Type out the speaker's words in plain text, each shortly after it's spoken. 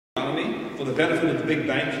economy for the benefit of the big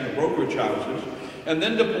banks and the brokerage houses, and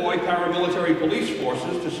then deploy paramilitary police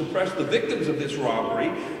forces to suppress the victims of this robbery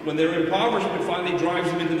when their impoverishment finally drives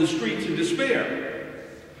them into the streets in despair.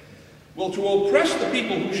 Well, to oppress the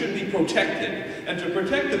people who should be protected and to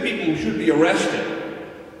protect the people who should be arrested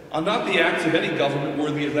are not the acts of any government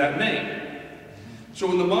worthy of that name.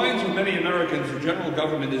 So in the minds of many Americans, the general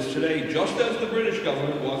government is today, just as the British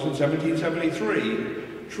government was in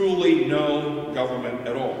 1773, truly no government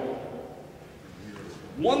at all.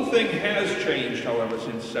 One thing has changed, however,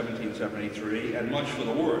 since 1773, and much for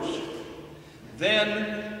the worse.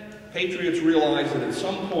 Then, patriots realized that at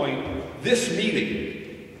some point, this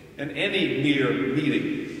meeting, and any mere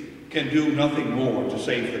meeting, can do nothing more to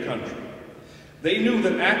save the country. They knew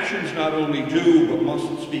that actions not only do, but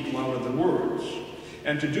must speak louder than words.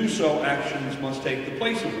 And to do so, actions must take the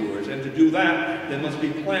place of words. And to do that, there must be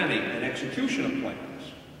planning and execution of plans.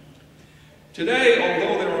 Today,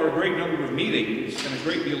 although there are a great number of meetings and a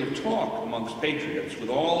great deal of talk amongst patriots, with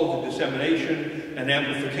all of the dissemination and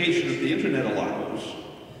amplification that the internet allows,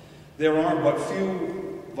 there are but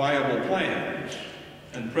few viable plans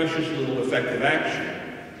and precious little effective action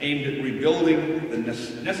aimed at rebuilding the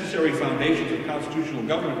necessary foundations of constitutional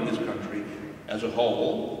government in this country as a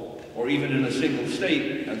whole, or even in a single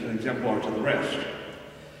state as an exemplar to the rest.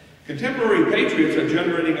 Contemporary patriots are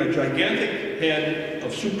generating a gigantic head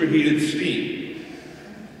of superheated steam.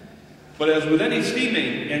 But as with any steam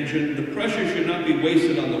engine, the pressure should not be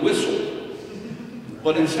wasted on the whistle,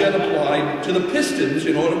 but instead applied to the pistons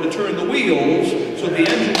in order to turn the wheels so the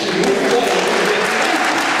engine can move forward.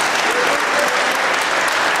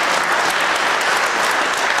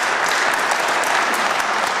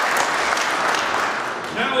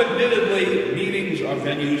 Admittedly, meetings are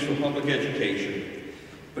venues for public education,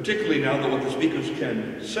 particularly now that what the speakers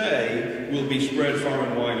can say will be spread far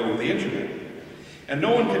and wide over the internet. And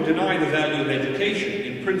no one can deny the value of education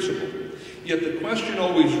in principle. Yet the question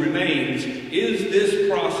always remains, is this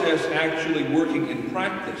process actually working in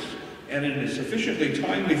practice and in a sufficiently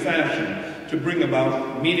timely fashion to bring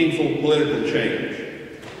about meaningful political change?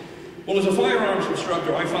 Well, as a firearms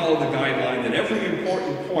instructor, I follow the guideline that every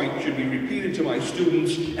important point should be repeated to my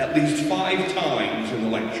students at least 5 times in the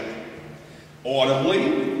lecture.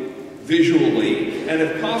 Audibly, visually, and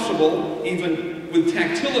if possible, even with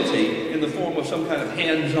tactility in the form of some kind of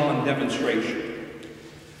hands-on demonstration.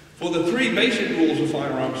 For the 3 basic rules of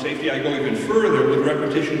firearm safety, I go even further with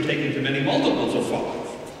repetition taken to many multiples of 5.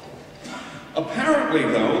 Apparently,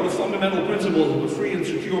 though, the fundamental principles of a free and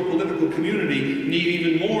secure political community need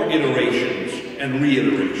even more iterations and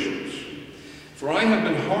reiterations. For I have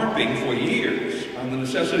been harping for years on the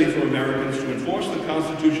necessity for Americans to enforce the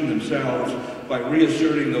Constitution themselves by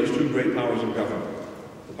reasserting those 2 great powers of government,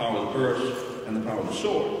 the power of the purse and the power of the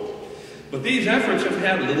sword. But these efforts have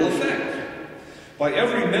had little effect. By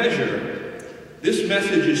every measure, this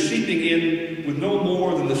message is seeping in with no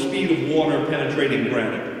more than the speed of water penetrating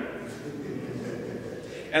granite.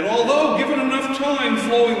 And although given enough time,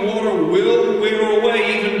 flowing water will wear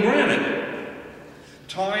away even granite,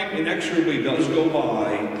 time inexorably does go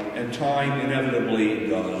by, and time inevitably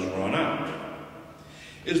does run out.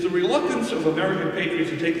 Is the reluctance of American patriots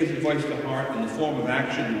to take this advice to heart in the form of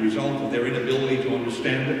action the result of their inability to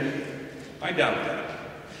understand it? I doubt that.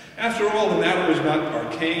 After all, the matter is not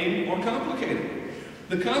arcane or complicated.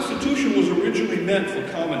 The Constitution was originally meant for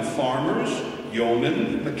common farmers,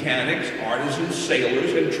 yeomen, mechanics, artisans,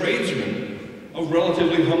 sailors, and tradesmen of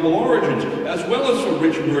relatively humble origins, as well as for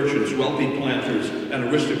rich merchants, wealthy planters, and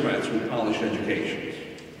aristocrats with polished educations.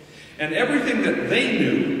 And everything that they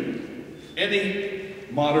knew, any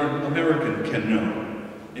modern American can know,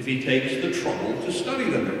 if he takes the trouble to study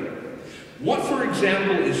them. What, for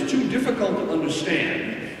example, is too difficult to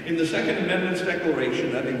understand in the Second Amendment's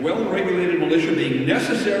declaration that a well-regulated militia being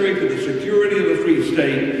necessary to the security of a free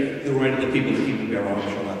state, the right of the people to keep and bear arms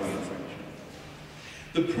shall not be infringed.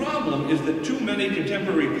 The problem is that too many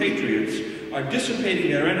contemporary patriots are dissipating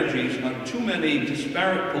their energies on too many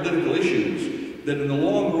disparate political issues that in the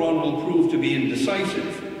long run will prove to be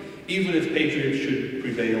indecisive, even if patriots should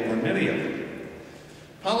prevail on many of them.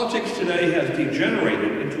 Politics today has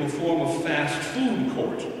degenerated into a form of fast food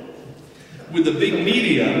court, with the big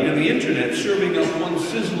media and the internet serving up one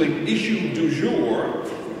sizzling issue du jour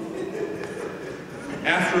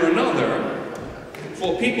after another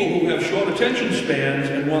for people who have short attention spans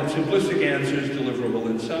and want simplistic answers deliverable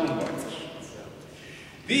in sound bites.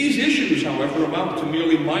 These issues, however, amount to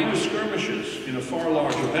merely minor skirmishes in a far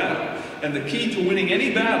larger battle, and the key to winning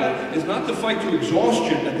any battle is not to fight to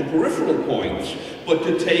exhaustion at the peripheral points, but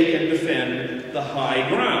to take and defend the high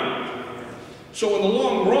ground. So in the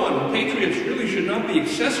long run, patriots really should not be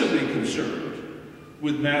excessively concerned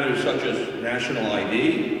with matters such as national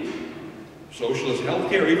ID, socialist health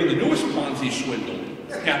care, even the newest Ponzi swindle,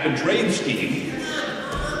 cap-and-trade scheme,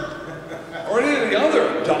 or any of the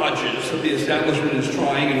other dodges that the establishment is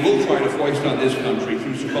trying and will try to foist on this country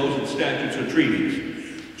through supposed statutes or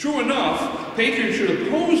treaties. True enough, patriots should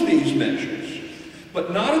oppose these measures,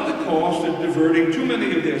 but not at the cost of diverting too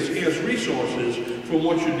many of their scarce resources from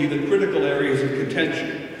what should be the critical areas of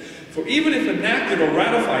contention. For even if enacted or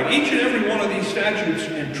ratified, each and every one of these statutes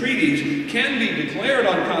and treaties can be declared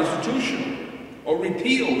unconstitutional, or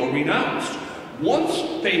repealed or renounced, once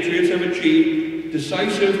patriots have achieved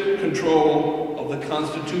decisive control of the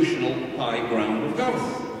constitutional high ground of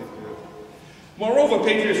government. Moreover,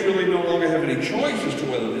 patriots really no longer have any choice as to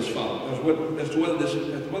whether they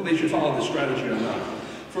should follow this strategy or not.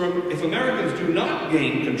 For if Americans do not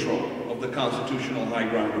gain control of the constitutional high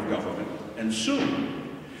ground of government, and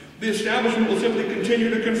soon, the establishment will simply continue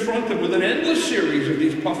to confront them with an endless series of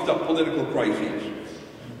these puffed-up political crises,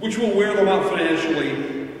 which will wear them out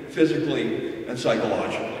financially, physically, and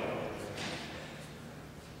psychologically.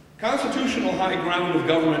 Constitutional high ground of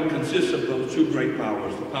government consists of those two great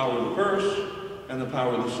powers, the power of the purse and the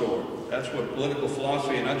power of the sword. That's what political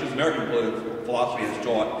philosophy, and not just American political philosophy, has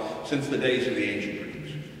taught since the days of the ancient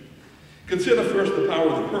Greeks. Consider first the power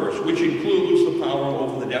of the purse, which includes the power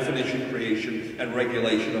over the definition, creation, and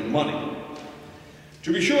regulation of money.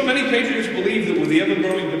 To be sure, many patriots believe that with the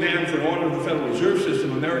ever-growing demand for an order of the Federal Reserve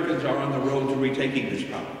System, Americans are on the road to retaking this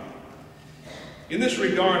power. In this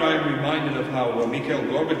regard, I am reminded of how Mikhail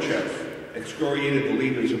Gorbachev excoriated the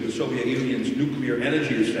leaders of the Soviet Union's nuclear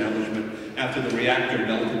energy establishment after the reactor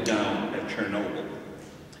melted down at Chernobyl.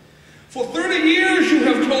 For 30 years you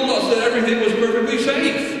have told us that everything was perfectly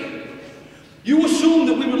safe. You assumed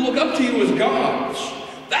that we would look up to you as gods.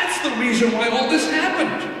 That's the reason why all this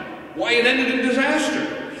happened, why it ended in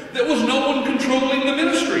disaster. There was no one controlling the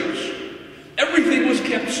ministries. Everything was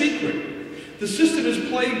kept secret. The system is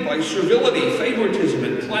plagued by servility, favoritism,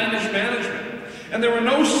 and clannish management, and there are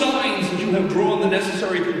no signs that you have drawn the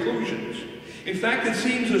necessary conclusions. In fact, it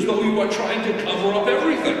seems as though you are trying to cover up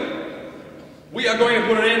everything. We are going to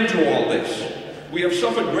put an end to all this. We have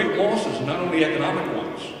suffered great losses, not only economic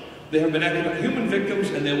ones. There have been human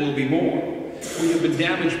victims, and there will be more. We have been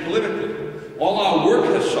damaged politically. All our work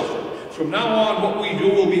has suffered. From now on, what we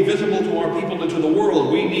do will be visible to our people and to the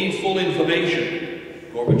world. We need full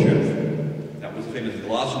information. Gorbachev. That was the famous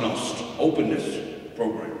Glasnost, openness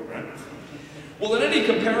program, right? Well, in any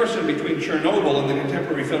comparison between Chernobyl and the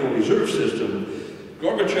contemporary Federal Reserve System,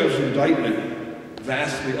 Gorbachev's indictment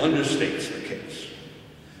vastly understates the case.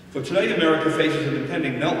 For today, America faces an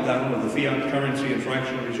impending meltdown of the fiat currency and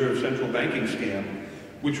fractional reserve central banking scam,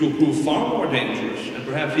 which will prove far more dangerous and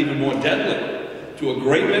perhaps even more deadly to a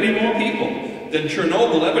great many more people than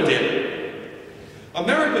Chernobyl ever did.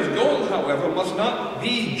 America's goal, however, must not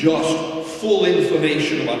be just full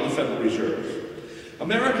information about the Federal Reserve.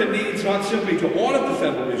 America needs not simply to audit the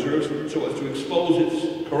Federal Reserve so as to expose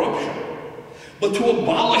its corruption, but to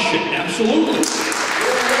abolish it, absolutely.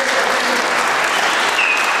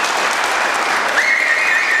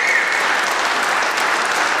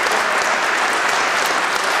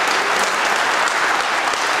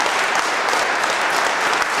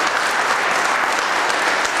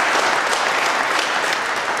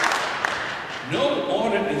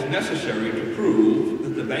 Necessary to prove that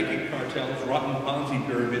the banking cartel's rotten Ponzi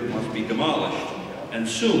pyramid must be demolished, and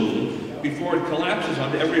soon, before it collapses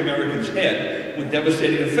onto every American's head with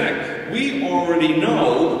devastating effect. We already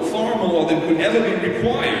know far more than could ever be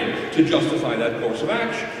required to justify that course of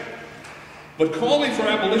action. But calling for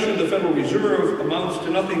abolition of the Federal Reserve amounts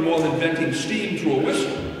to nothing more than venting steam through a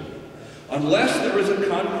whistle, unless there is a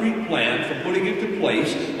concrete plan for putting into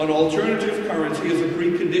place an alternative currency as a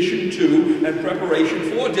precondition to and preparation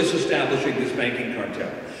for disestablishing this banking cartel.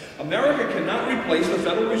 America cannot replace the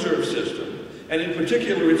Federal Reserve System, and in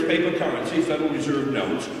particular its paper currency, Federal Reserve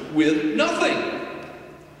notes, with nothing.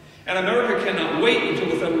 And America cannot wait until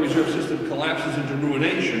the Federal Reserve System collapses into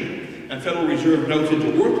ruination and Federal Reserve notes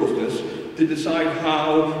into worthlessness to decide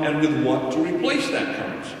how and with what to replace that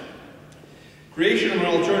currency. Creation of an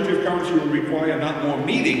alternative currency will require not more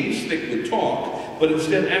meetings, thick with talk, but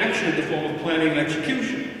instead action in the form of planning and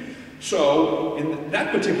execution. So, in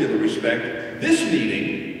that particular respect, this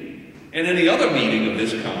meeting, and any other meeting of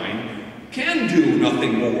this kind, can do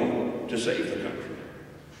nothing more to save the country.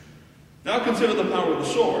 Now consider the power of the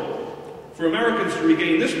sword. For Americans to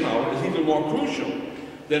regain this power is even more crucial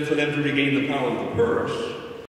than for them to regain the power of the purse.